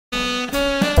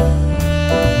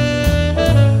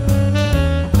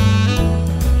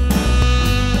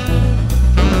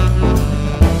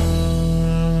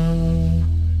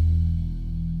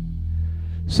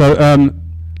So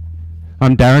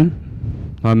I'm Darren.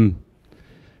 I'm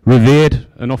revered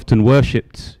and often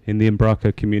worshipped in the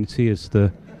Umbraco community, as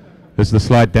the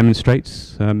slide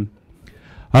demonstrates.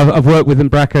 I've worked with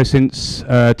Umbraco since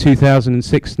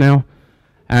 2006 now,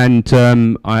 and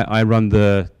I run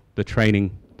the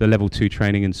training, the level 2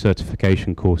 training and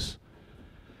certification course.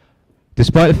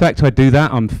 Despite the fact I do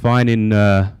that, I'm fine in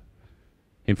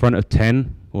front of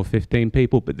 10 or 15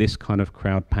 people, but this kind of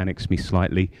crowd panics me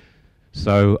slightly.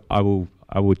 So I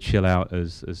will chill out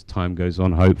as time goes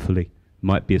on, hopefully.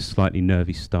 Might be a slightly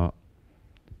nervy start.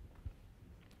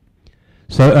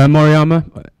 So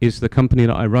Moriyama is the company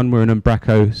that I run. We're an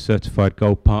Umbraco certified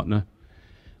gold partner.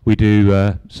 We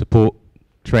do support,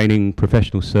 training,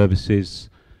 professional services,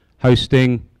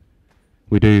 hosting.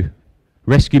 We do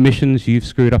rescue missions. You've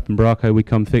screwed up Umbraco, we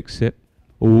come fix it.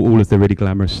 All of the really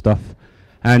glamorous stuff.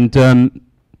 And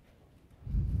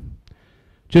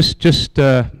just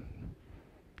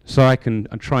so I can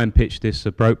try and pitch this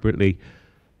appropriately,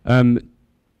 how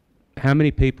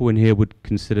many people in here would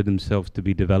consider themselves to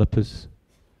be developers?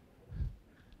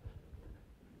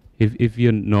 If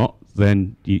you're not,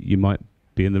 then you might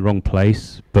be in the wrong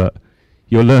place, but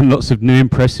you'll learn lots of new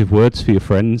impressive words for your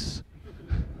friends.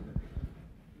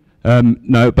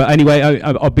 No, but anyway,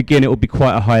 I'll begin. It will be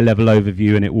quite a high-level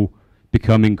overview, and it will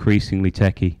become increasingly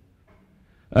techie.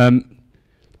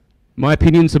 My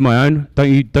opinions are my own.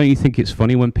 Don't you think it's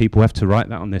funny when people have to write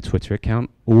that on their Twitter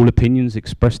account? All opinions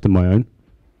expressed are my own.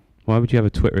 Why would you have a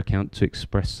Twitter account to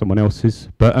express someone else's?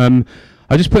 But I'm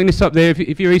just putting this up there.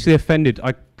 If you're easily offended,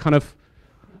 I kind of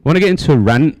want to get into a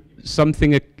rant.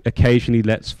 Something occasionally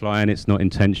lets fly, and it's not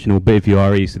intentional. But if you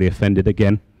are easily offended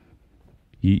again,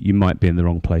 you might be in the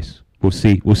wrong place. We'll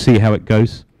see. We'll see how it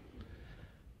goes.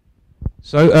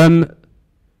 So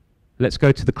let's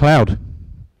go to the cloud.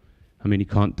 I mean, you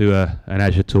can't do an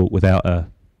Azure talk without a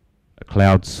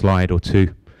cloud slide or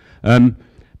two.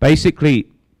 Basically,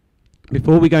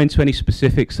 before we go into any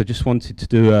specifics, I just wanted to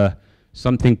do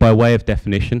something by way of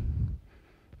definition.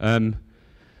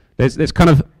 There's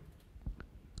kind of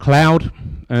cloud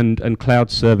and cloud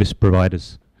service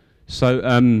providers. So,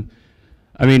 I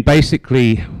mean,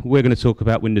 basically, we're going to talk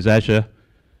about Windows Azure,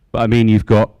 but I mean, you've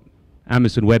got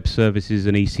Amazon Web Services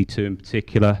and EC2 in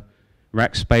particular.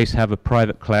 Rackspace have a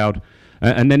private cloud,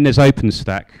 and then there's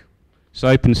OpenStack. So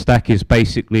OpenStack is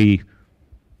basically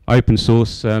open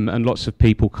source, and lots of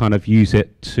people kind of use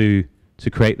it to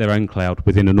create their own cloud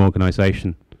within an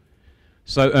organization.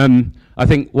 So I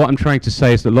think what I'm trying to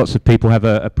say is that lots of people have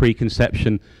a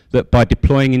preconception that by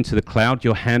deploying into the cloud,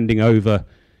 you're handing over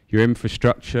your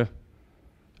infrastructure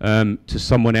to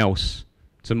someone else,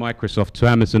 to Microsoft, to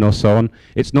Amazon, or so on.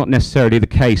 It's not necessarily the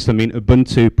case. I mean,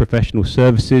 Ubuntu professional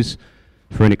services,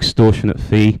 for an extortionate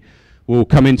fee, will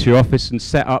come into your office and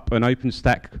set up an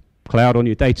OpenStack cloud on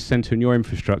your data center and your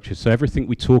infrastructure. So everything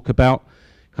we talk about,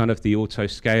 kind of the auto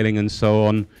scaling and so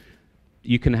on,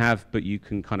 you can have, but you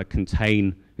can kind of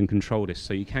contain and control this.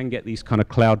 So you can get these kind of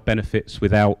cloud benefits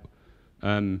without,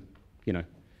 you know,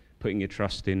 putting your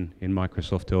trust in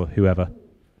Microsoft or whoever.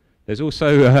 There's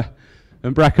also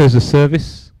Umbraco as a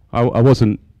service. I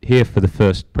wasn't here for the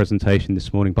first presentation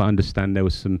this morning, but I understand there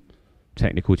was some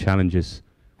technical challenges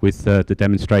with the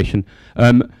demonstration.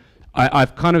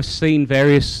 I've kind of seen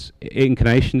various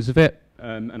incarnations of it,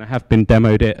 and I have been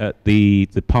demoed it at the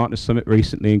Partner Summit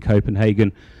recently in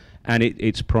Copenhagen, and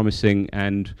it's promising,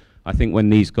 and I think when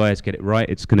these guys get it right,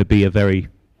 it's going to be a very,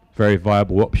 very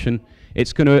viable option.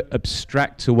 It's going to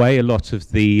abstract away a lot of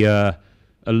the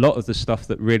stuff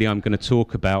that really I'm going to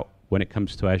talk about when it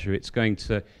comes to Azure. It's going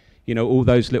to, you know, all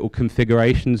those little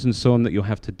configurations and so on that you'll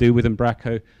have to do with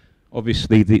Umbraco.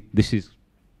 Obviously, this is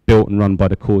built and run by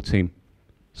the core team,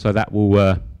 so that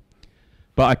will.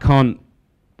 But I can't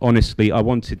honestly. I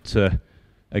wanted to,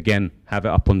 again, have it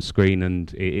up on screen,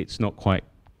 and it's not quite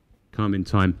come in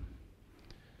time.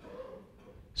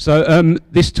 So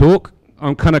this talk,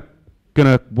 I'm kind of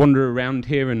gonna wander around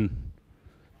here and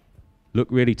look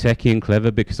really techie and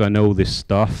clever because I know all this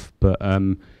stuff, but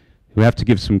we have to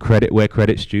give some credit where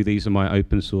credit's due. These are my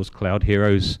open source cloud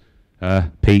heroes,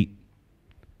 Pete,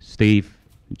 Steve,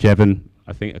 Jevon.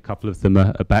 I think a couple of them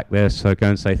are back there, so go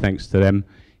and say thanks to them.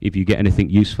 If you get anything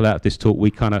useful out of this talk,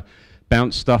 we kind of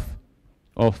bounce stuff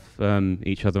off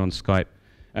each other on Skype.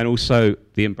 And also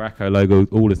the Umbraco logo,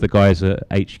 all of the guys at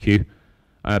HQ.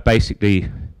 Basically,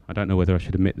 I don't know whether I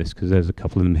should admit this because there's a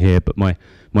couple of them here, but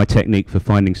my technique for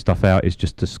finding stuff out is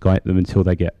just to Skype them until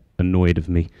they get annoyed of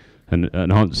me and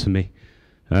answer me.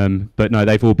 But no,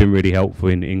 they've all been really helpful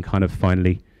in kind of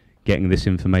finally getting this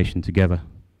information together.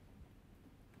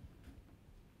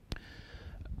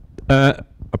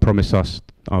 I promise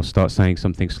I'll start saying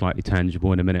something slightly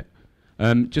tangible in a minute.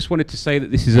 Just wanted to say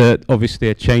that this is obviously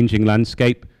a changing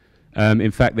landscape.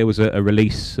 In fact, there was a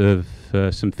release of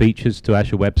some features to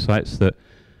Azure websites that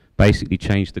basically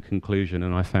changed the conclusion,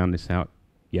 and I found this out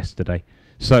yesterday.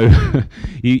 So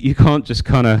you can't just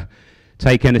kind of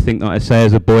take anything that I say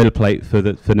as a boilerplate for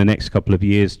the next couple of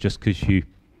years just because you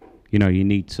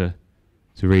need to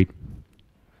read.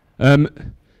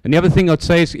 And the other thing I'd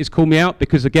say is call me out,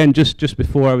 because again, just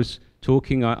before I was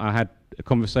talking, I had a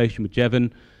conversation with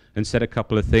Jevon and said a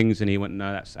couple of things, and he went,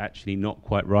 no, that's actually not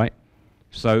quite right.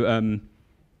 So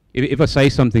if I say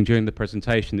something during the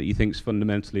presentation that you think is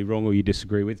fundamentally wrong or you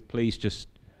disagree with, please just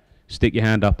stick your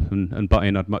hand up and butt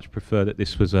in. I'd much prefer that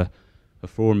this was a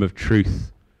forum of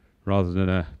truth rather than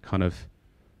a kind of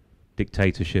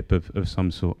dictatorship of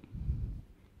some sort.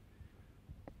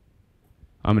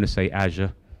 I'm going to say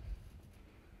Azure.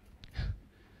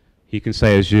 You can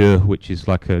say Azure, which is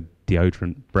like a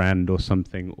deodorant brand or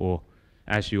something, or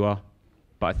Azure.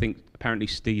 But I think apparently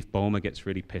Steve Ballmer gets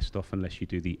really pissed off unless you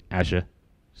do the Azure.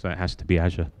 So it has to be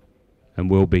Azure, and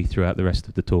will be throughout the rest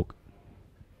of the talk.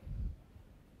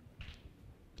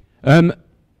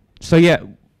 So yeah,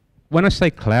 when I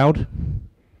say cloud,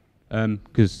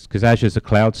 because Azure is a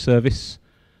cloud service,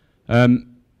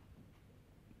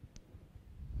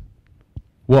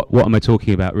 what am I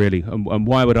talking about really, and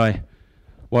why would I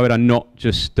not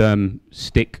just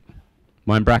stick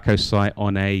my Umbraco site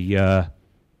on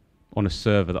a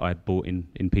server that I had bought in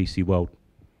PC World?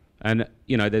 And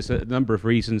there's a number of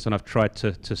reasons, and I've tried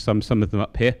to sum some of them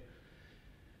up here.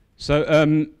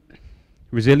 So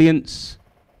resilience,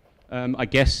 I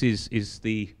guess,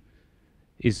 is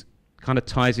kind of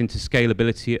ties into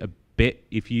scalability a bit.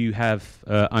 If you have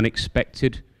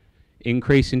unexpected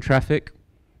increase in traffic,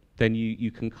 then you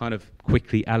can kind of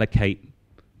quickly allocate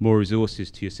more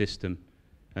resources to your system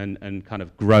and kind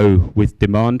of grow with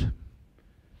demand.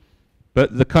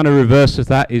 But the kind of reverse of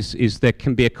that is there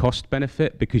can be a cost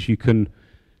benefit, because you can,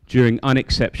 during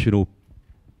unexceptional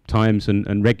times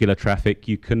and regular traffic,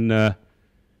 you can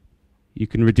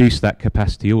reduce that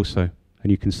capacity also,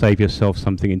 and you can save yourself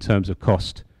something in terms of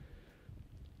cost.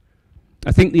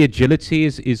 I think the agility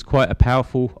is quite a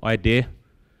powerful idea.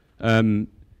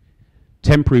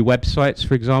 Temporary websites,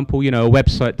 for example, a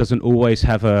website doesn't always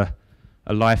have a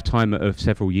lifetime of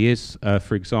several years.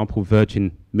 For example,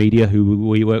 Virgin Media, who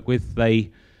we work with,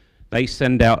 they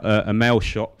send out a mail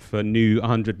shot for new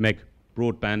 100 meg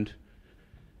broadband,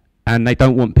 and they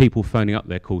don't want people phoning up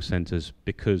their call centers,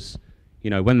 because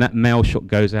when that mail shot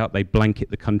goes out, they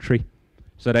blanket the country.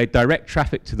 So they direct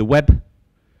traffic to the web.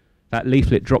 That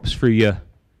leaflet drops through your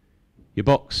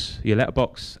box, your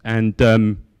letterbox, and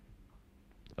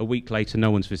a week later,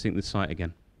 no one's visiting the site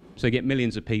again. So you get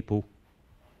millions of people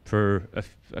for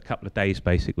a couple of days,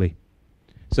 basically.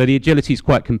 So the agility is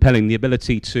quite compelling. The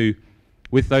ability to,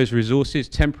 with those resources,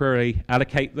 temporarily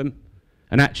allocate them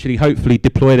and actually, hopefully,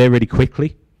 deploy there really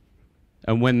quickly.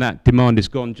 And when that demand is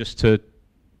gone, just to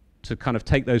kind of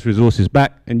take those resources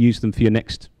back and use them for your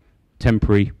next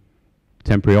temporary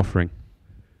offering.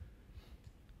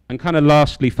 And kind of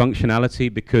lastly,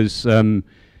 functionality, because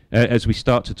as we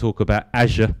start to talk about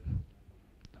Azure,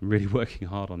 I'm really working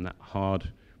hard on that hard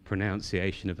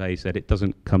pronunciation of AZ. It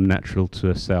doesn't come natural to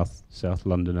a South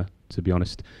Londoner, to be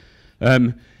honest.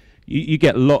 You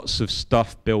get lots of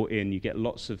stuff built in. You get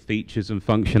lots of features and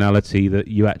functionality that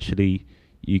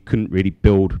you couldn't really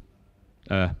build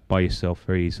by yourself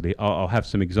very easily. I'll have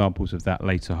some examples of that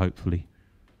later, hopefully.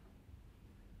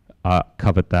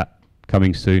 Covered that,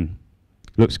 coming soon.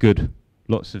 Looks good.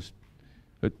 Lots of...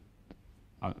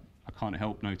 I can't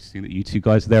help noticing that you two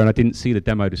guys are there, and I didn't see the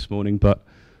demo this morning, but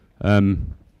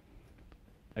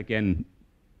again,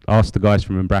 ask the guys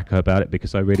from Umbraco about it,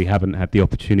 because I really haven't had the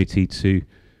opportunity to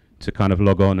kind of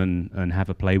log on and have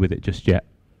a play with it just yet.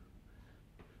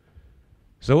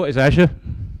 So what is Azure?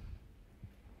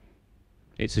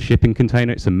 It's a shipping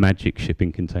container. It's a magic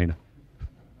shipping container.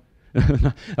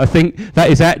 I think that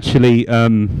is actually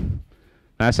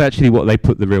what they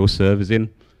put the real servers in.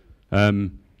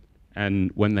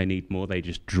 And when they need more, they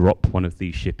just drop one of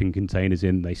these shipping containers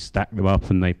in, they stack them up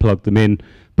and they plug them in.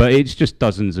 But it's just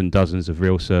dozens and dozens of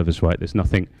real servers, right? There's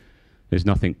nothing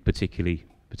particularly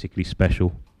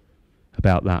special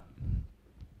about that.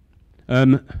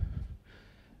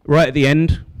 Right at the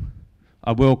end,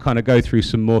 I will kind of go through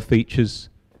some more features.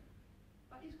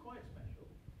 That is quite special.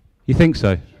 You think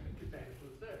so?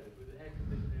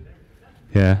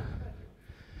 Yeah.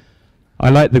 I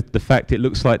like the fact it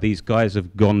looks like these guys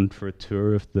have gone for a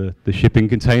tour of the shipping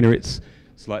container. It's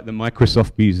like the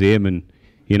Microsoft Museum, and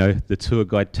the tour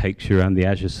guide takes you around the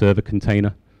Azure server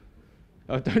container.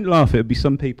 Oh, don't laugh. It would be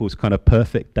some people's kind of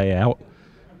perfect day out.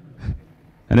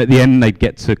 And at the end, they'd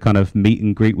get to kind of meet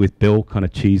and greet with Bill, kind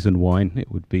of cheese and wine.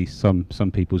 It would be some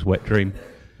people's wet dream.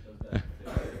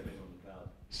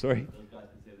 Sorry? Those guys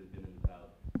can say they've been in the cloud.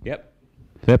 Yep.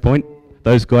 Fair point.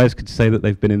 Those guys could say that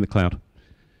they've been in the cloud.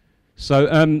 So,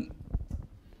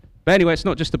 but anyway, it's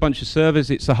not just a bunch of servers.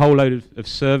 It's a whole load of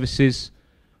services.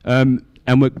 And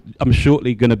I'm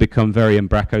shortly going to become very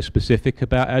Umbraco specific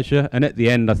about Azure. And at the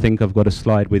end, I think I've got a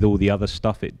slide with all the other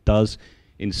stuff it does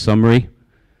in summary.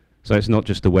 So it's not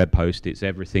just a web host, it's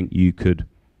everything you could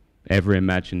ever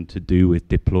imagine to do with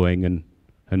deploying and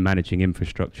managing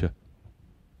infrastructure.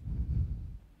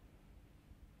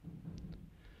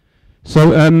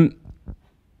 So I'm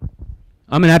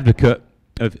an advocate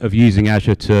of using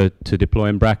Azure to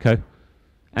deploy Umbraco.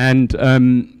 And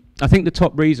I think the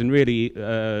top reason really,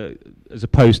 as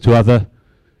opposed to other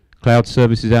cloud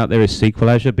services out there, is SQL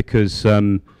Azure, because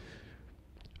I'm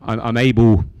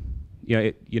able,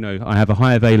 I have a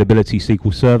high availability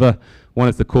SQL server. One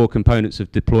of the core components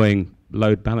of deploying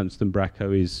load balanced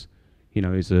Umbraco is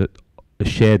a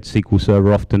shared SQL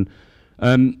server often.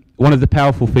 One of the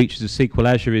powerful features of SQL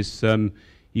Azure is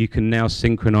you can now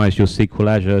synchronize your SQL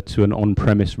Azure to an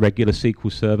on-premise regular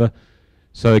SQL server.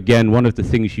 So again, one of the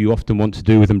things you often want to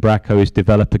do with Umbraco is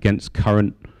develop against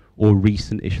current or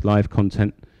recent-ish live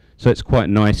content. So it's quite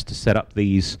nice to set up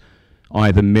these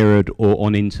either mirrored or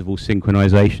on-interval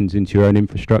synchronizations into your own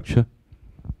infrastructure.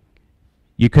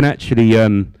 You can actually,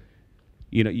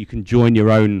 you can join your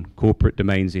own corporate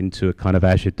domains into a kind of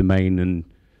Azure domain and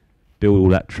build all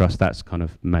that trust. That's kind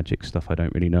of magic stuff I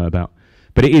don't really know about.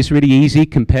 But it is really easy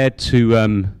compared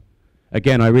to,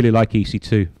 again, I really like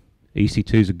EC2.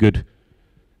 EC2 is a good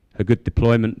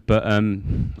deployment, but I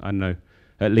don't know,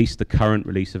 at least the current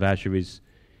release of Azure is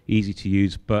easy to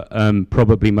use, but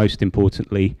probably most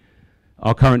importantly,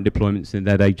 our current deployments in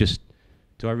there, they just,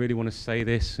 do I really want to say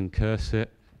this and curse it?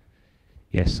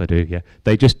 Yes, I do, yeah.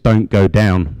 They just don't go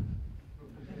down.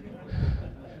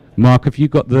 Mark, have you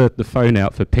got the phone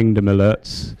out for pingdom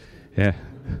alerts? Yeah.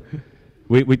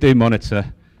 we do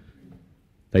monitor.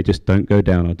 They just don't go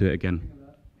down. I'll do it again.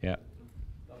 Yeah.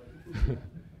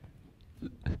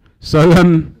 So,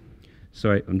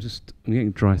 sorry, I'm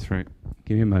getting dry throat.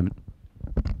 Give me a moment.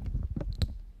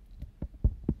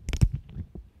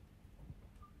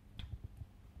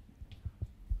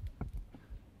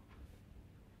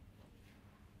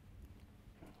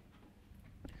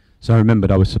 So I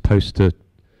remembered I was supposed to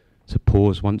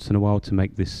pause once in a while to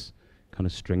make this kind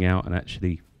of string out and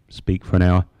actually speak for an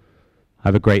hour. I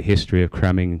have a great history of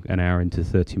cramming an hour into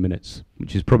 30 minutes,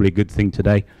 which is probably a good thing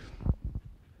today.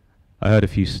 I heard a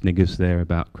few sniggers there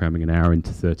about cramming an hour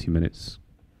into 30 minutes.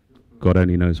 God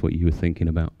only knows what you were thinking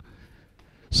about.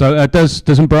 So does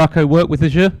Umbraco work with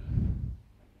Azure?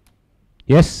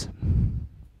 Yes?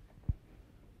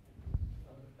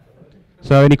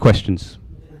 So any questions?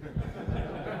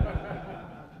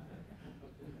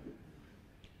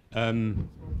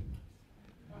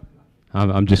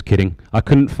 I'm just kidding. I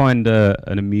couldn't find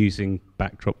an amusing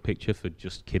backdrop picture for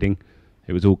just kidding.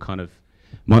 It was all kind of...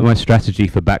 My strategy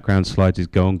for background slides is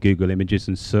go on Google Images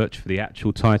and search for the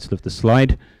actual title of the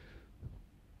slide,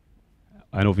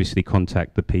 and obviously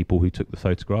contact the people who took the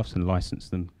photographs and license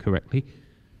them correctly.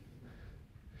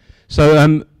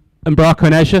 So Umbraco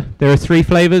and Azure, there are 3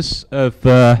 flavors of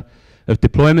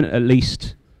deployment, at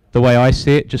least the way I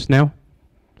see it just now.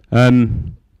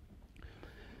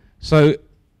 So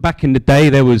back in the day,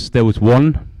 there was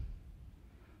one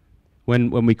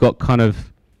when we got kind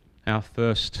of our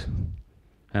first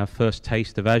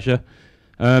taste of Azure,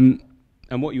 and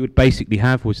what you would basically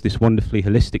have was this wonderfully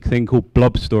holistic thing called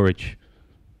blob storage,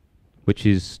 which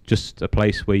is just a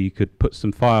place where you could put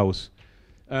some files,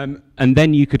 and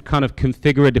then you could kind of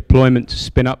configure a deployment to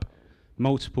spin up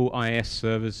multiple IIS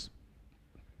servers,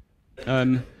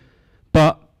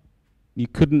 but you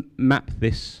couldn't map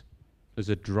this as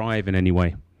a drive in any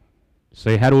way.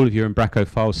 So you had all of your Umbraco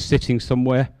files sitting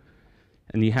somewhere,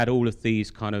 and you had all of these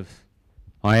kind of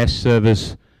IIS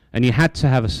servers, and you had to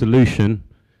have a solution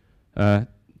to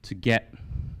get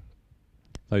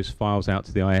those files out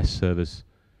to the IIS servers.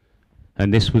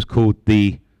 And this was called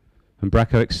the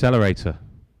Umbraco Accelerator.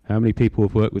 How many people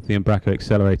have worked with the Umbraco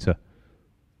Accelerator?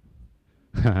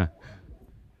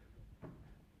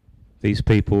 These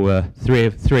people,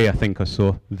 three I think I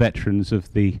saw, veterans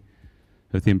of the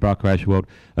Umbraco Azure world.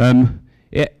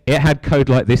 It had code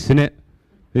like this in it.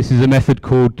 This is a method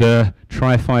called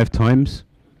try 5 times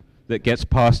that gets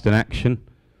past an action,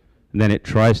 and then it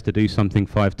tries to do something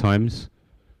 5 times,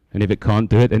 and if it can't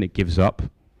do it, then it gives up.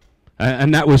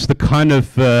 And that was the kind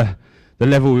of the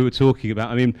level we were talking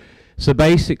about. I mean, So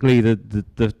basically,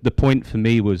 the point for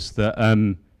me was that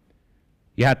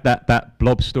you had that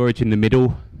blob storage in the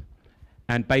middle,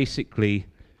 and basically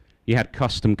you had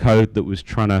custom code that was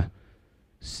trying to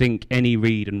sync any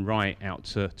read and write out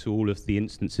to all of the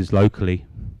instances locally,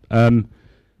 and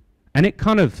it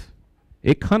kind of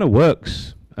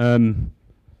works,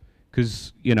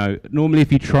 because you know, normally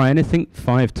if you try anything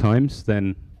 5 times,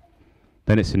 then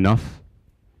it's enough.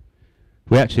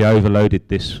 We actually overloaded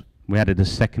this. We added a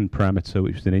second parameter,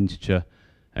 which was an integer,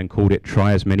 and called it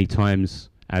try as many times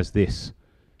as this,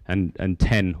 and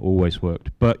 10 always worked.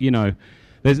 But you know,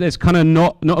 there's kind of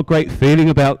not a great feeling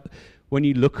about when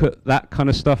you look at that kind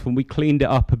of stuff, and we cleaned it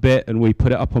up a bit and we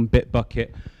put it up on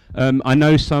Bitbucket. I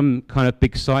know some kind of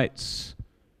big sites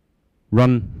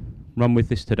run with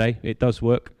this today. It does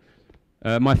work.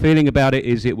 My feeling about it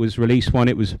is it was release 1,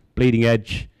 it was bleeding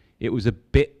edge, it was a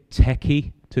bit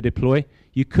techy to deploy.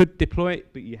 You could deploy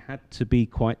it, but you had to be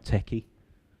quite techy.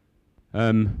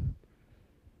 That's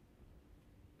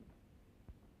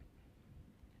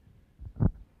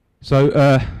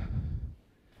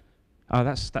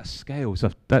scale.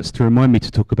 So that's to remind me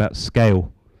to talk about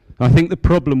scale. I think the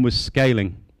problem was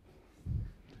scaling.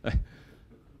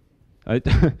 I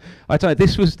tell you,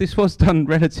 this was done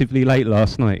relatively late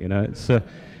last night. You know, it's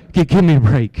give me a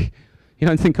break. You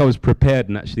don't think I was prepared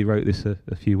and actually wrote this a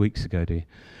few weeks ago, do you?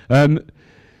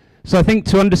 So I think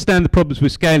to understand the problems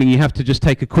with scaling, you have to just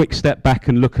take a quick step back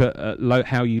and look at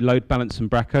how you load balance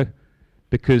Umbraco,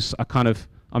 because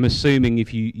I'm assuming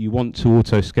if you want to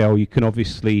auto scale, you can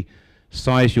obviously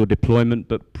size your deployment,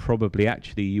 but probably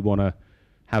actually you want to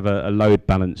have a load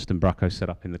balanced Umbraco set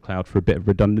up in the cloud for a bit of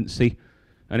redundancy.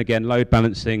 And again, load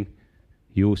balancing,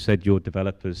 you all said you're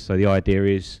developers, so the idea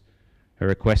is a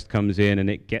request comes in and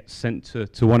it gets sent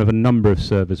to one of a number of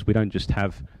servers. We don't just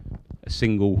have a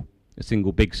single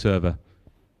big server.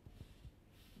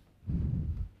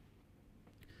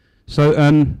 So,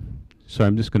 sorry,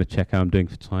 I'm just going to check how I'm doing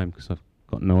for time because I've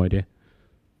got no idea.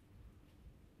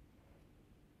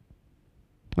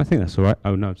 I think that's all right.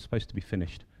 Oh no, it's supposed to be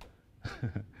finished.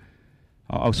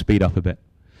 I'll speed up a bit.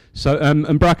 So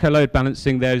Umbraco load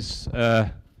balancing, there's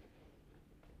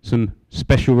some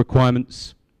special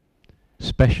requirements.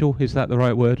 Special, is that the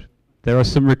right word? There are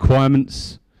some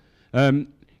requirements.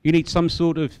 You need some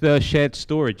sort of shared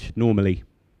storage normally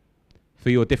for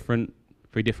your different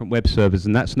web servers,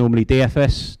 and that's normally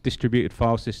DFS, distributed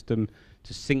file system,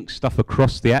 to sync stuff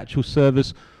across the actual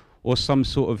servers, or some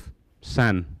sort of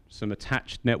SAN, some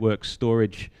attached network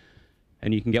storage,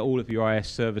 and you can get all of your IS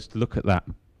servers to look at that.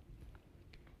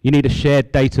 You need a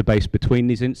shared database between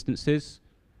these instances,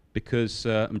 because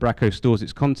Umbraco stores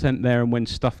its content there, and when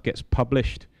stuff gets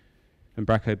published,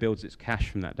 Umbraco builds its cache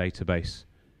from that database.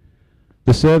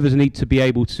 The servers need to be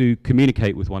able to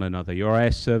communicate with one another. Your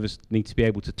IS servers need to be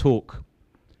able to talk,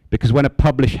 because when a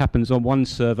publish happens on one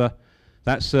server,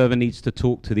 that server needs to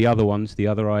talk to the other ones, the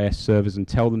other IS servers, and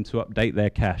tell them to update their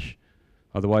cache.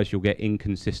 Otherwise, you'll get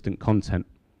inconsistent content.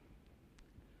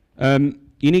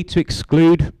 You need to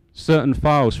exclude certain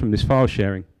files from this file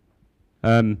sharing.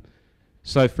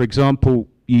 So, for example,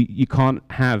 you can't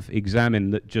have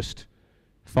examine that just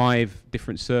 5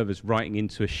 different servers writing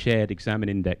into a shared examine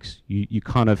index. You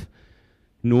kind of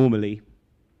normally,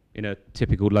 in a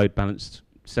typical load balanced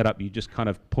setup, you just kind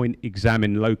of point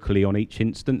examine locally on each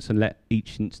instance and let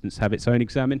each instance have its own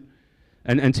examine.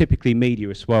 And typically media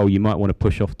as well, you might want to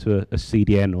push off to a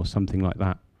CDN or something like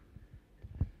that.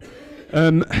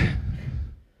 I'm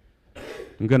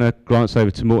going to glance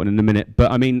over to Morton in a minute,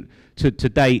 but I mean, to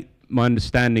date, my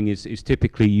understanding is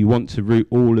typically you want to route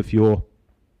all of your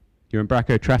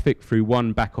Umbraco traffic through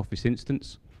one back office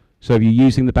instance. So if you're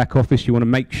using the back office, you want to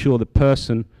make sure the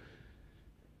person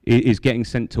is getting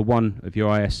sent to one of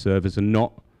your IS servers and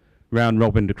not round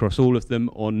robin across all of them,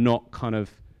 or not kind of,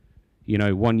 you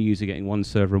know, one user getting one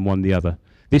server and one the other.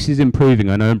 This is improving.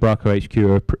 I know Umbraco HQ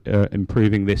are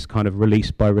improving this kind of release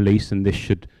by release, and this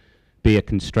should be a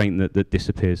constraint that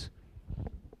disappears.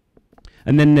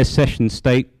 And then there's session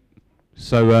state.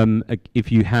 So if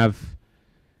you have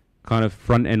kind of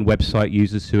front-end website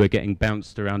users who are getting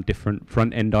bounced around different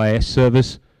front-end IS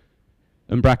servers,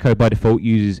 Umbraco by default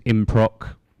uses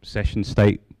improc session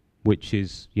state, which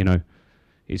is, you know,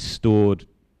 is stored,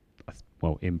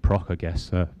 well, improc, I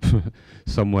guess,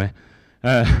 somewhere.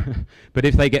 But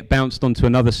if they get bounced onto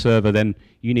another server, then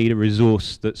you need a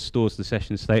resource that stores the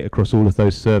session state across all of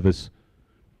those servers.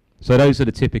 So those are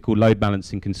the typical load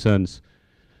balancing concerns.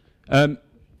 Yeah. Go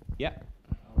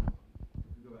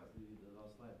back to the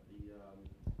last slide. You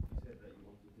said that you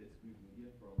wanted to exclude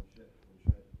media from shared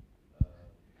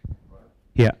drive.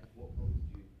 Yeah. What problems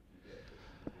do you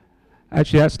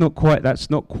Actually, That's not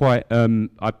quite.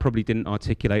 I probably didn't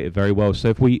articulate it very well.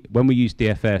 So when we use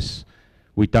DFS,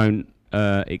 we don't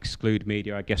exclude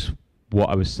media. I guess what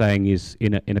I was saying is,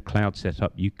 in a cloud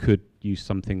setup, you could use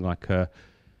something like a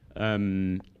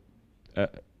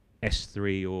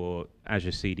S3 or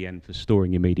Azure CDN for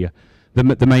storing your media.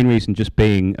 The main reason just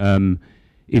being,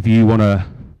 if you want to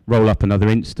roll up another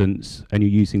instance and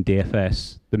you're using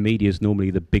DFS, the media is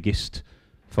normally the biggest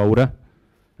folder,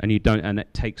 and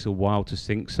it takes a while to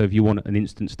sync. So if you want an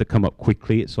instance to come up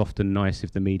quickly, it's often nice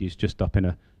if the media is just up in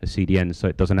a CDN, so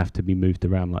it doesn't have to be moved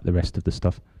around like the rest of the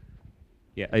stuff.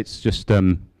 Yeah, it's just,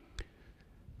 as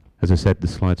I said, the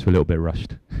slides were a little bit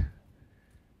rushed.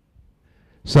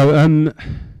 So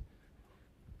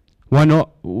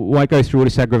why go through all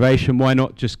this aggravation? Why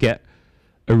not just get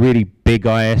a really big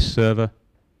IS server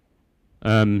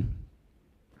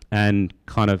and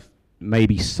kind of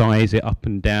maybe size it up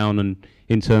and down, and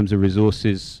in terms of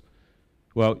resources,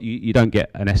 well, you don't get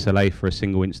an SLA for a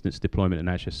single instance deployment in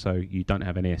Azure, so you don't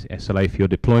have any SLA for your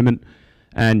deployment,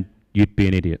 and you'd be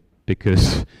an idiot,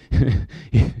 because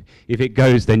if it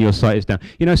goes, then your site is down.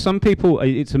 You know, some people,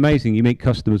 it's amazing, you meet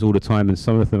customers all the time, and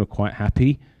some of them are quite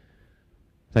happy.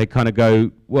 They kind of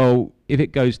go, well, if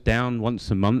it goes down once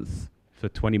a month for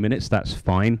 20 minutes, that's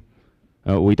fine.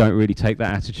 We don't really take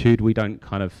that attitude. We don't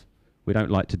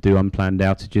like to do unplanned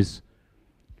outages.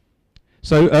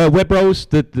 So Webroles,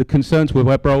 the concerns with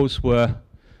Webroles were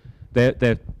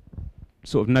they're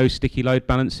sort of no sticky load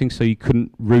balancing, so you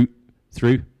couldn't route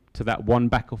through to that one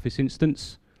back office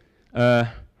instance.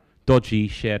 Dodgy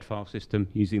shared file system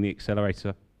using the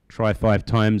accelerator, try 5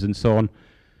 times and so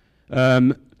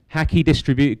on. Hacky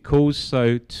distributed calls,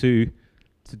 so to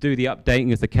do the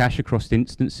updating of the cache across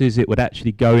instances, it would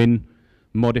actually go in,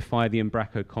 modify the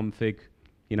Umbraco config,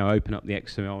 you know, open up the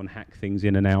XML and hack things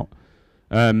in and out.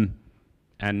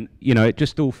 And, you know, it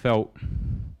just all felt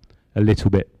a little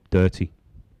bit dirty.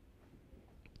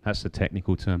 That's the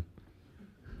technical term.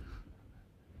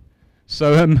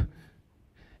 So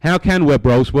how can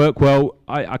Webroles work? Well,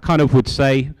 I kind of would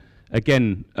say,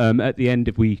 again, at the end,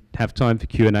 if we have time for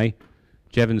Q&A,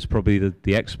 Jevon's probably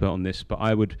the expert on this, but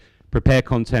I would prepare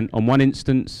content on one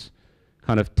instance,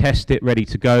 kind of test it, ready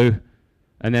to go,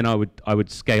 and then I would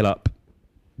scale up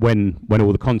when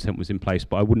all the content was in place,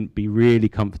 but I wouldn't be really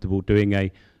comfortable doing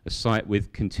a site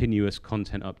with continuous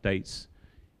content updates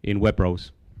in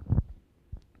Webroles.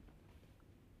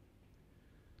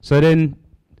 So then,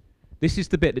 this is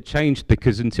the bit that changed,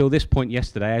 because until this point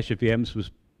yesterday, Azure VMs was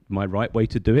my right way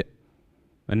to do it,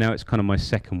 and now it's kind of my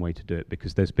second way to do it,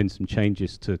 because there's been some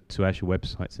changes to Azure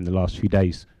websites in the last few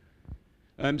days.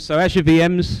 So Azure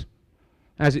VMs,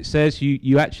 as it says,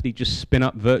 you actually just spin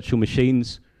up virtual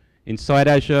machines inside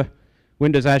Azure.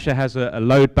 Windows Azure has a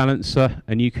load balancer,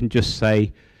 and you can just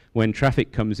say, when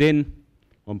traffic comes in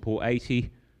on port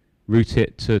 80, route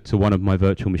it to one of my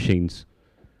virtual machines.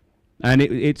 And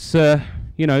it's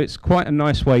you know, it's quite a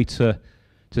nice way to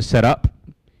set up.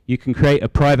 You can create a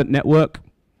private network.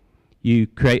 You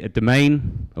create a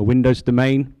domain, a Windows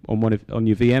domain on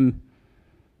your VM.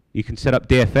 You can set up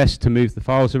DFS to move the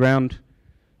files around.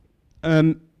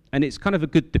 And it's kind of a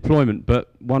good deployment,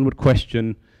 but one would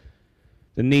question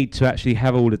the need to actually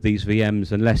have all of these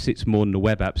VMs unless it's more than a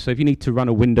web app. So if you need to run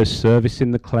a Windows service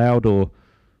in the cloud or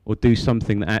do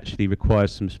something that actually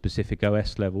requires some specific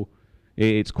OS level,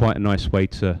 it's quite a nice way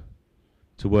to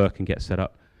work and get set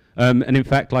up. And in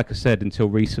fact, like I said, until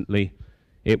recently,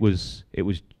 it was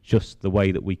just the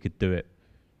way that we could do it.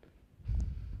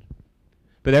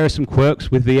 But there are some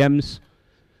quirks with VMs.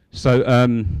 So,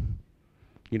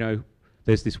 you know,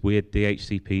 there's this weird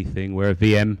DHCP thing where a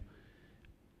VM,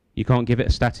 you can't give it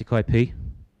a static IP.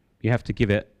 You have to give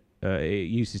it, it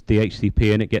uses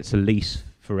DHCP and it gets a lease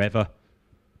forever.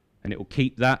 And it will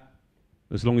keep that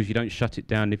as long as you don't shut it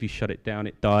down. If you shut it down,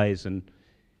 it dies. And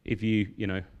if you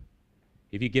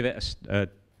give it a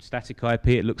static IP,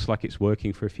 it looks like it's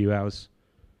working for a few hours.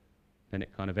 Then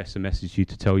it kind of SMSs you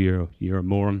to tell you're a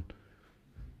moron,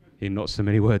 in not so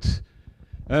many words.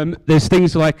 There's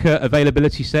things like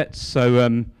availability sets.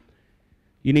 So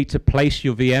you need to place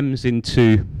your VMs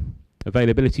into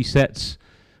availability sets.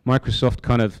 Microsoft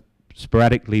kind of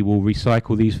sporadically will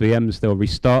recycle these VMs. They'll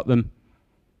restart them.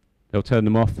 They'll turn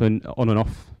them off and on and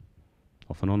off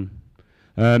and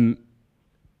on.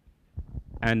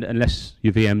 And unless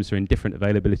your VMs are in different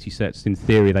availability sets, in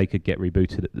theory they could get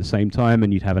rebooted at the same time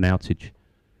and you'd have an outage.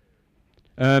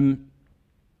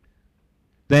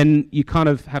 Then you kind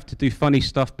of have to do funny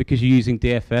stuff because you're using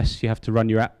DFS. You have to run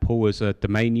your app pull as a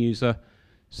domain user,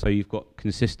 so you've got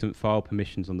consistent file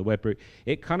permissions on the web root.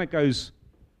 It kind of goes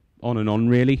on and on,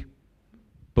 really.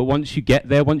 But once you get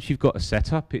there, once you've got a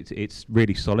setup, it's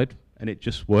really solid and it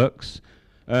just works.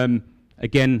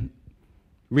 Again,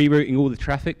 rerouting all the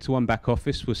traffic to one back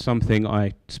office was something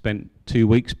I spent 2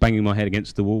 weeks banging my head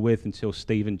against the wall with until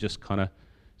Stephen just kind of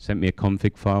sent me a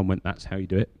config file and went, that's how you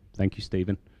do it. Thank you,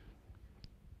 Stephen.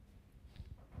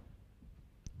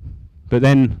 But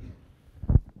then,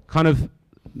 kind of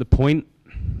the point,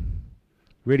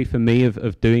 really for me,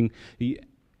 of doing,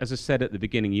 as I said at the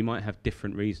beginning, you might have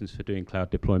different reasons for doing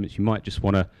cloud deployments. You might just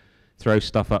want to throw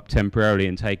stuff up temporarily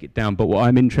and take it down. But what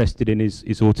I'm interested in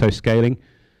is auto-scaling.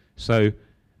 So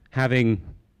having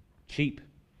cheap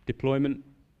deployment,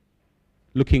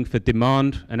 looking for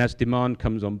demand, and as demand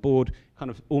comes on board,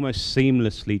 kind of almost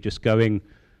seamlessly just going,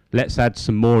 let's add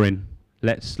some more in.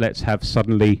 Let's have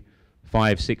suddenly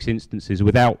 5, 6 instances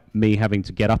without me having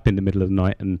to get up in the middle of the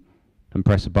night and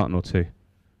press a button or two.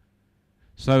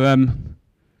 So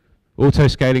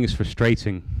auto-scaling is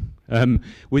frustrating.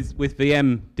 With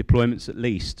VM deployments at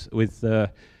least.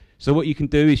 So what you can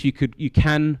do is you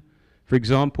can, for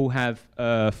example, have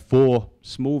 4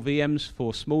 small VMs,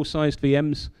 4 small-sized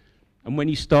VMs, and when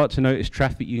you start to notice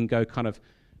traffic, you can go kind of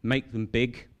make them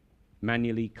big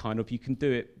manually. Kind of, you can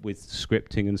do it with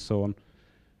scripting and so on,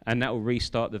 and that will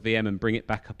restart the VM and bring it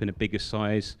back up in a bigger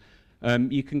size.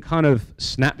 You can kind of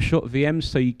snapshot VMs,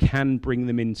 so you can bring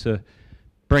them into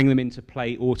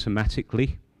play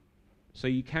automatically. So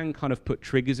you can kind of put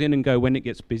triggers in and go, when it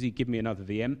gets busy, give me another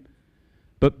VM.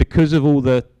 But because of all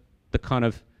the kind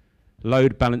of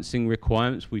load balancing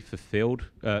requirements we've fulfilled,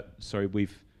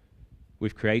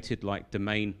 we've created like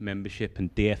domain membership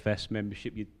and DFS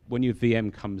membership. When your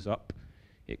VM comes up,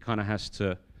 it kind of has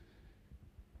to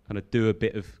kind of do a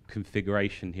bit of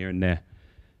configuration here and there.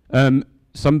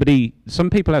 Some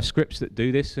people have scripts that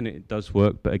do this, and it does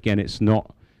work. But again, it's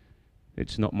not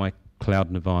my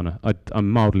cloud nirvana. I'm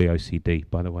mildly OCD,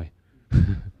 by the way.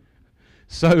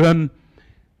 So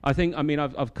I think, I mean,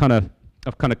 I've kind of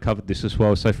covered this as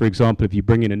well. So for example, if you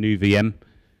bring in a new VM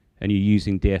and you're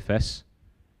using DFS,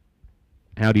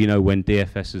 how do you know when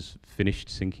DFS has finished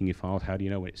syncing your files? How do you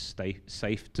know when it's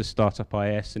safe to start up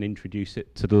IS and introduce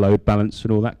it to the load balance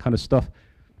and all that kind of stuff?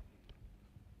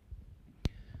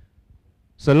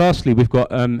 So lastly, we've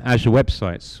got Azure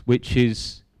websites, which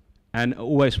is, and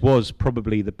always was,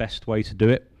 probably the best way to do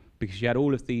it, because you had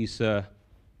all of these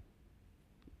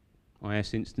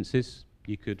IS instances.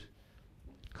 You could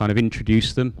kind of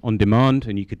introduce them on demand,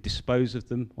 and you could dispose of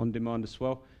them on demand as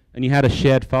well. And you had a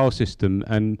shared file system,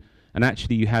 and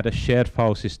actually you had a shared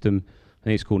file system, I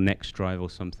think it's called NextDrive or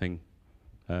something.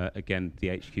 Again, the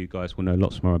HQ guys will know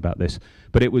lots more about this.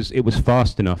 But it was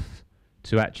fast enough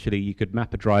to actually, you could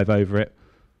map a drive over it,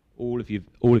 all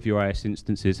of your IS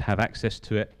instances have access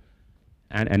to it,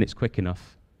 and it's quick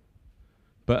enough.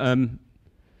 But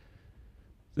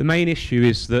the main issue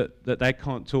is that they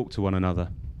can't talk to one another.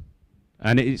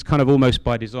 And it's kind of almost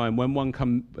by design. When one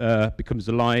becomes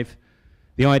alive,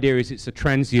 the idea is it's a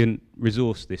transient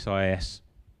resource, this IIS.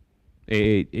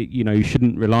 You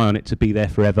shouldn't rely on it to be there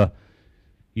forever.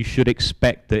 You should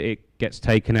expect that it gets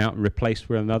taken out and replaced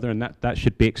with another, and that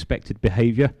should be expected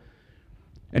behavior.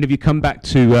 And if you come back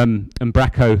to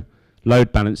Umbraco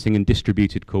load balancing and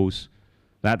distributed calls,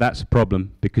 that's a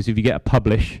problem, because if you get a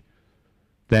publish,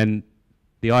 then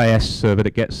the IIS server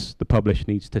that gets the publish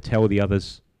needs to tell the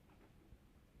others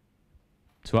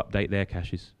to update their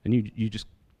caches, and you just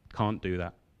can't do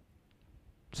that.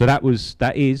 So that was,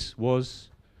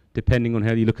 depending on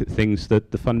how you look at things, the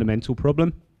fundamental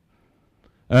problem.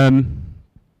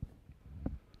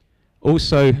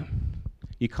 Also,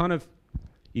 you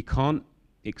can't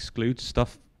exclude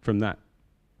stuff from that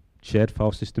shared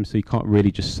file system, so you can't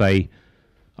really just say,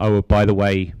 oh, well, by the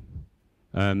way,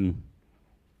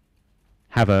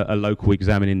 have a local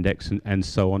examine index and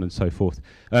so on and so forth.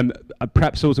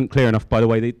 Perhaps it wasn't clear enough, by the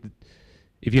way,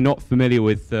 if you're not familiar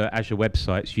with Azure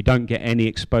websites, you don't get any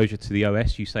exposure to the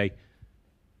OS. You say,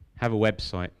 have a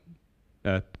website,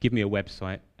 give me a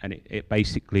website, and it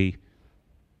basically,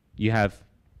 you have,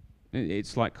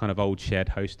 it's like kind of old shared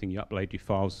hosting. You upload your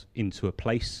files into a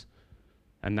place,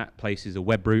 and that place is a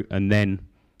web root, and then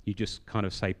you just kind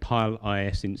of say pile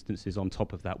IIS instances on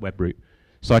top of that web root.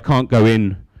 So I can't go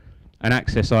in and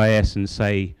access IIS and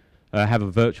say, have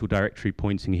a virtual directory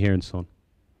pointing here and so on.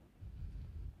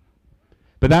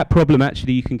 But that problem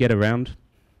actually you can get around.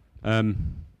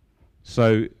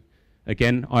 So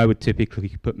again, I would typically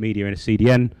put media in a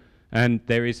CDN, and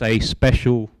there is a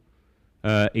special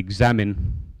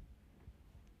examine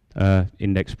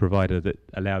index provider that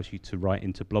allows you to write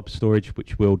into blob storage,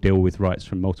 which will deal with writes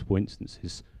from multiple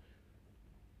instances.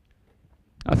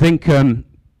 I think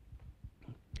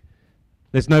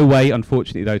There's no way,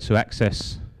 unfortunately, though, to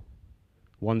access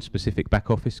one specific back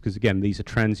office, because again, these are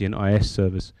transient IIS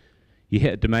servers. You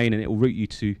hit a domain and it will route you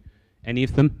to any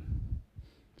of them.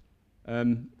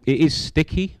 It is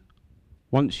sticky.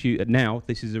 Once you, now,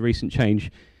 this is a recent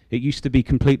change, it used to be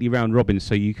completely round robin,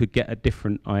 so you could get a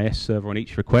different IIS server on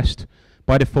each request.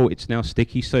 By default, it's now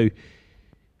sticky, so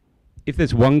if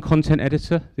there's one content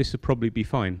editor, this would probably be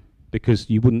fine, because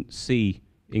you wouldn't see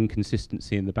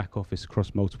inconsistency in the back office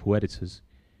across multiple editors.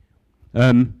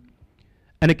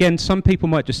 And again, some people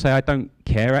might just say, I don't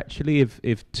care actually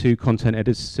if two content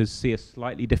editors see a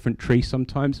slightly different tree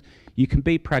sometimes. You can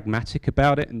be pragmatic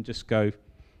about it and just go,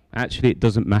 actually it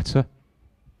doesn't matter.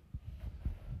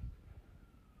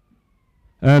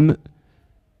 But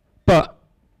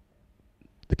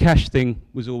the cache thing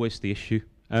was always the issue.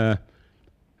 And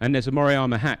there's a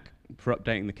Moriyama hack for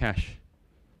updating the cache.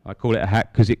 I call it a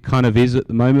hack because it kind of is at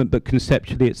the moment, but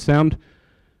conceptually it's sound.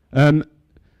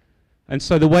 And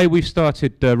so the way we've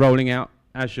started rolling out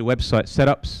Azure website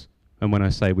setups, and when I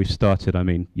say we've started, I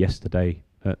mean yesterday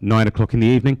at 9 o'clock in the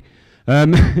evening,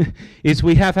 is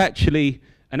we have actually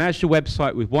an Azure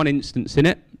website with one instance in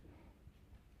it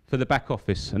for the back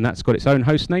office, and that's got its own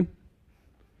host name.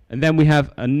 And then we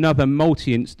have another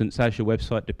multi-instance Azure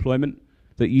website deployment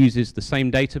that uses the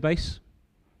same database,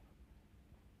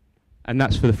 and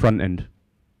that's for the front end.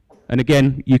 And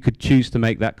again, you could choose to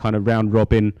make that kind of round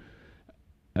robin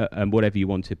and whatever you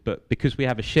wanted, but because we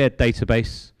have a shared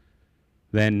database,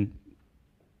 then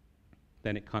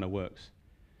it kind of works.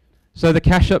 So the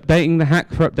cache updating, the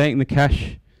hack for updating the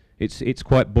cache, it's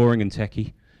quite boring and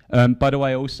techy. By the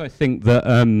way, I also think that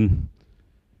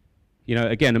you know,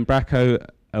 again, Umbraco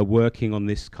are working on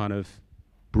this kind of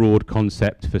broad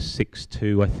concept for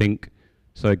 6.2, I think.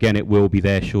 So again, it will be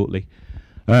there shortly.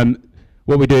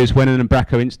 What we do is when an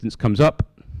Umbraco instance comes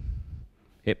up,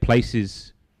 it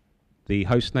places the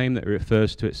host name that it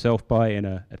refers to itself by in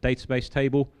a database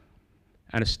table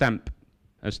and a stamp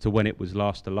as to when it was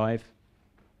last alive.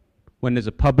 When there's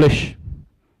a publish,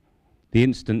 the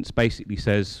instance basically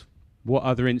says what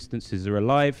other instances are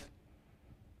alive,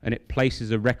 and it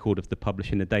places a record of the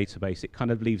publish in the database. It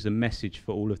kind of leaves a message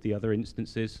for all of the other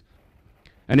instances.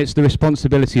 And it's the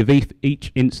responsibility of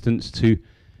each instance to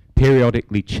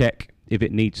periodically check if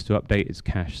it needs to update its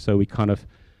cache. So we kind of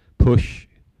push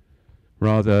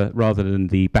rather than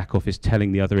the back office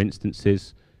telling the other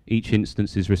instances. Each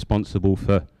instance is responsible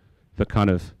for kind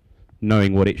of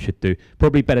knowing what it should do.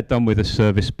 Probably better done with a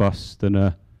service bus than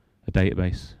a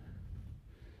database.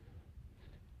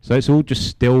 So it's all just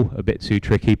still a bit too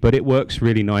tricky, but it works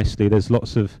really nicely. There's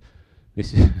lots of,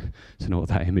 this is, I don't know what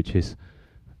that image is.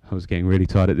 I was getting really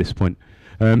tired at this point.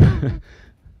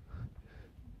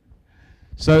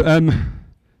 So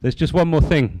there's just one more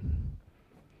thing.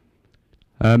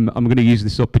 I'm going to use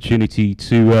this opportunity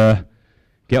to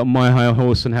get on my high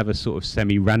horse and have a sort of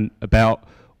semi-rant about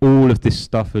all of this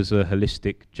stuff as a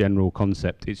holistic general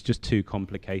concept. It's just too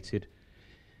complicated.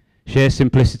 Share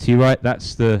simplicity, right?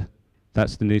 That's the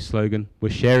new slogan. We're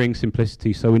sharing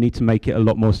simplicity, so we need to make it a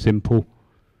lot more simple.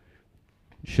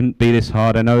 It shouldn't be this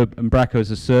hard. I know Umbraco as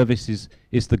a service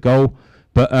is the goal,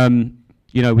 but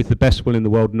you know, with the best will in the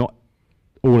world, not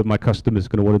all of my customers are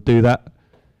going to want to do that.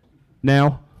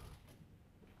 Now,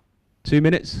 2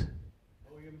 minutes?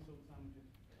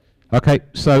 Okay,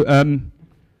 so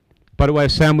by the way,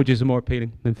 if sandwiches are more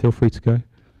appealing, then feel free to go.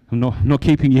 I'm not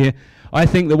keeping you here. I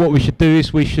think that what we should do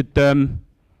is we should have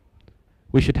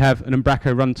an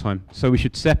Umbraco runtime. So we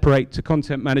should separate to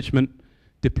content management,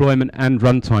 deployment, and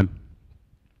runtime.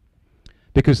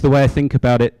 Because the way I think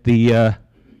about it, the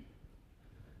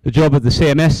job of the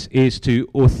CMS is to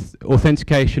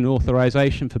authentication and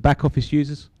authorization for back office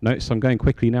users. Notice I'm going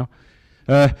quickly now.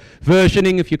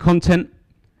 Versioning of your content,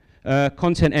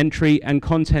 content entry, and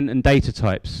content and data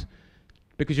types.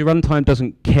 Because your runtime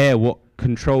doesn't care what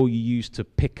control you use to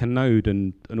pick a node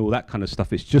and all that kind of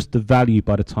stuff. It's just the value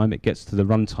by the time it gets to the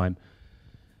runtime.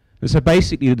 And so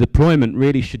basically the deployment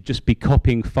really should just be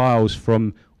copying files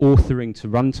from authoring to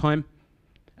runtime.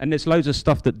 And there's loads of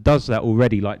stuff that does that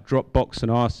already, like Dropbox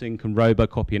and rsync and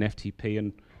Robocopy and FTP.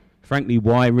 And frankly,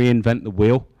 why reinvent the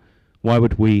wheel? Why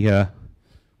would we want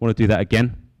to do that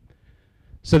again?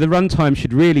 So the runtime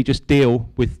should really just deal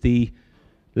with the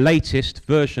latest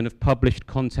version of published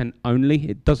content only.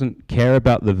 It doesn't care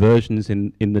about the versions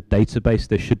in the database.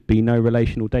 There should be no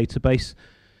relational database.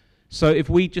 So if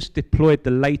we just deployed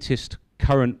the latest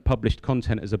current published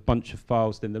content as a bunch of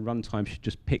files, then the runtime should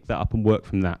just pick that up and work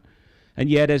from that. And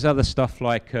yeah, there's other stuff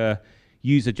like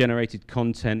user-generated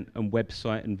content and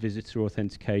website and visitor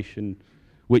authentication,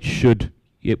 which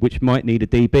might need a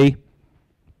DB.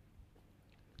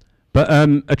 But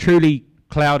a truly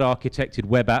cloud architected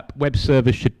web app. Web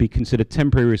servers should be considered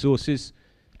temporary resources,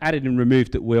 added and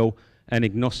removed at will, and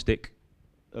agnostic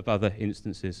of other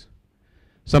instances.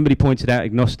 Somebody pointed out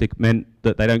agnostic meant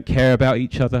that they don't care about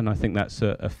each other, and I think that's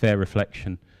a fair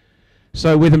reflection.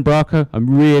 So with Umbraco, I'm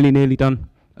really nearly done.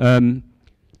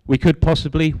 We could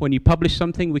possibly, when you publish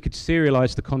something, we could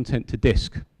serialize the content to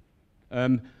disk.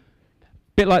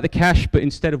 Bit like the cache, but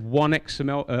instead of one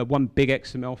big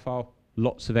XML file,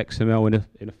 lots of XML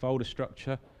in a folder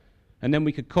structure. And then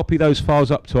we could copy those files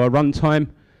up to our runtime,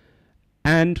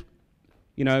 and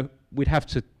we'd have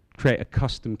to create a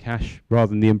custom cache rather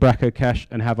than the Umbraco cache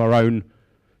and have our own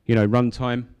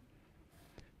runtime.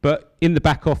 But in the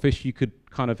back office, you could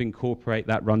kind of incorporate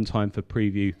that runtime for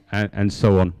preview and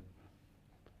so on.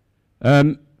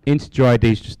 Integer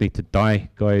IDs just need to die,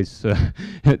 guys.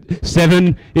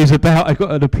 7 is about, I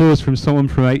got an applause from someone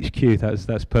from HQ,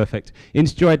 that's perfect.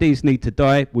 Integer IDs need to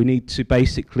die. We need to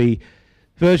basically,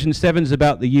 version 7 is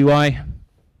about the UI.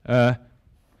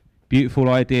 Beautiful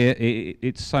idea,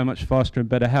 it's so much faster and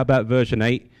better. How about version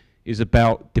 8 is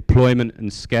about deployment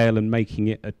and scale and making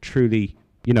it a truly,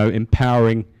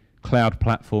 empowering cloud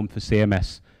platform for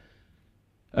CMS.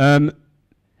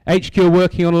 HQ are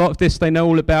working on a lot of this, they know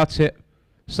all about it.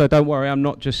 So don't worry, I'm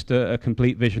not just a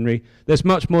complete visionary. There's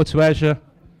much more to Azure.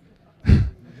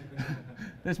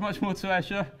 There's much more to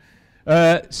Azure.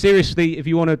 Seriously, if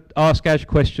you want to ask Azure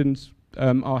questions,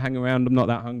 I'll hang around, I'm not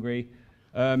that hungry.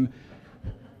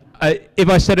 If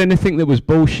I said anything that was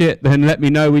bullshit, then let me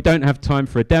know. We don't have time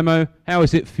for a demo. How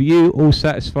is it for you? All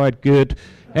satisfied? Good.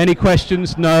 Any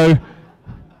questions? No.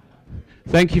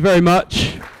 Thank you very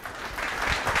much.